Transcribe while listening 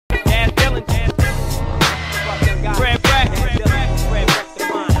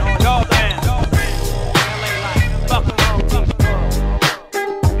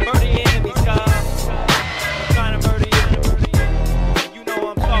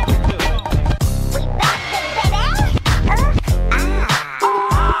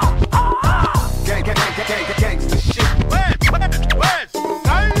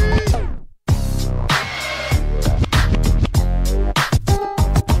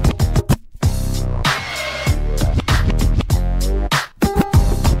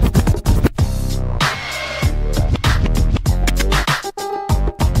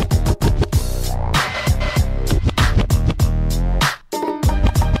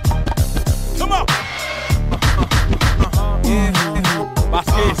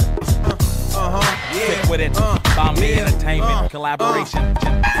Bombay Entertainment collaboration.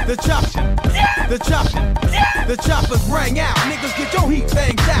 The choppers rang out. Niggas get your heat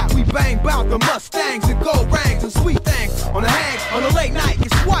bangs out. We bang bout the Mustangs and gold rings and sweet things. On the hang, on the late night,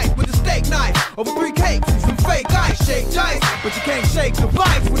 it's white with a steak knife. Over 3 cakes and some fake ice. Shake dice, but you can't shake the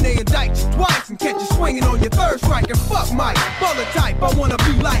vice when they indict you twice and catch you swinging on your third strike. And fuck Mike, bullet type, I wanna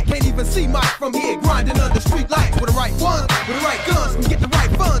be like. Can't even see Mike from here, grinding under street lights. With the right ones, with the right guns, can get the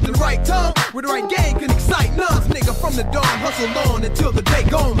right funds and the right tongue. With the right game, can excite nuns. Nigga from the dawn, hustle on until the day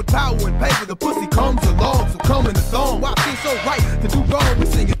gone. With power and paper, the pussy comes along. So come in the thong, why feel so right to do wrong? We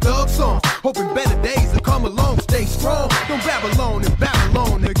singing thug songs, hoping better days will come along. Stay strong, don't Babylon and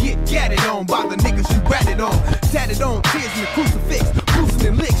Babylon to get gatted on by the niggas you ratted on. Tatted on, tears in the crucifix, boosting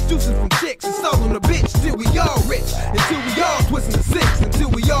and licks, juicing from chicks and selling the bitch. Till we all rich, until we all twisting the six, until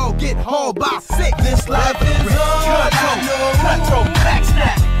we all get hauled by sick. This life is cutthroat,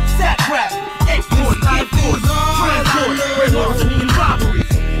 backstab, sack rap, export, import, transport, red larceny and robbery,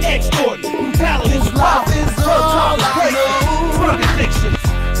 extort, brutality, violence, drug addictions,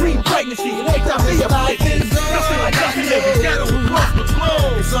 teen pregnancy, and HIV afflictions. Nothing like nothing every ghetto across the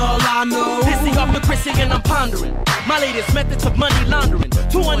globe. It's all I know. Pissing off the Chrissy and I'm pondering my latest methods of money laundering.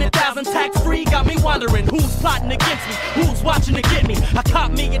 200,000 tax-free got me wondering who's plotting against me, who's watching to get me. I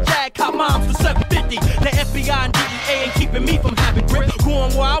caught me a jag, caught moms for 750. The FBI and D.B.A ain't keeping me from having grip.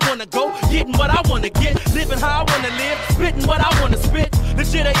 Going where I wanna go, getting what I wanna get, living how I wanna live, spitting what I wanna spit.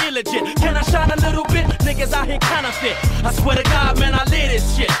 Legit or illegit, can I shine a little bit? Niggas out here counterfeit. I swear to God, man, I live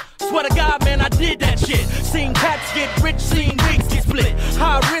this shit. Swear to God, man, I did that shit. Seen cats get rich, seen wigs get split.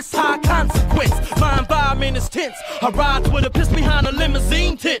 High risk, high consequence. My environment is tense. I ride with a piss behind a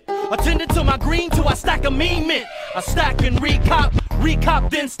limousine tent. Attended to my green till I stack a mean mint. I stack and recop,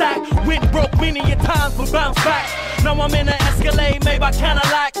 then stack. Went broke many a times but bounce back. Now I'm in an Escalade made by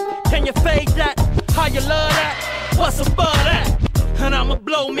Cadillac. Can you fade that? How you love that? What's above that? And I'ma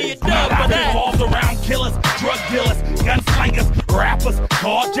blow me a dub for that. Revolves around killers, drug dealers, gunslingers, rappers,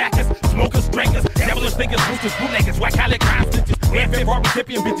 carjackers, smokers, drinkers, devilish thinkers, boosters, bootleggers, white collar crime stitches, airfare bar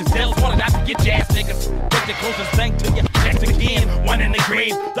recipient bitches, sales wanted out to get your ass niggas. Take the closest thing to you, next again. One in the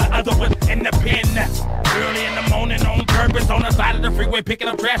grave, the other one in the pen. Early in the morning on purpose, on the side of the freeway, picking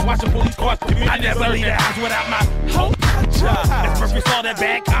up trash, watching police cars. I never leave the house without my hope puncher. If Murphy saw that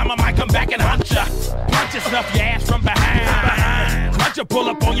bad karma, might come back and hunt ya. Punch and stuff your ass from behind. Punch or pull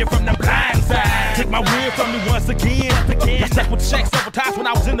up on you from the blind side. Take my wheel from me once again. I stuck with the Shaq several times when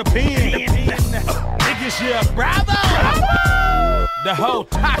I was in the pen. Niggas, yeah, bravo. The whole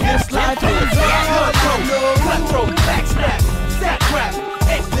time. This life is cutthroat, backstab, sack rap,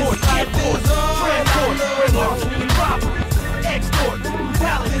 export,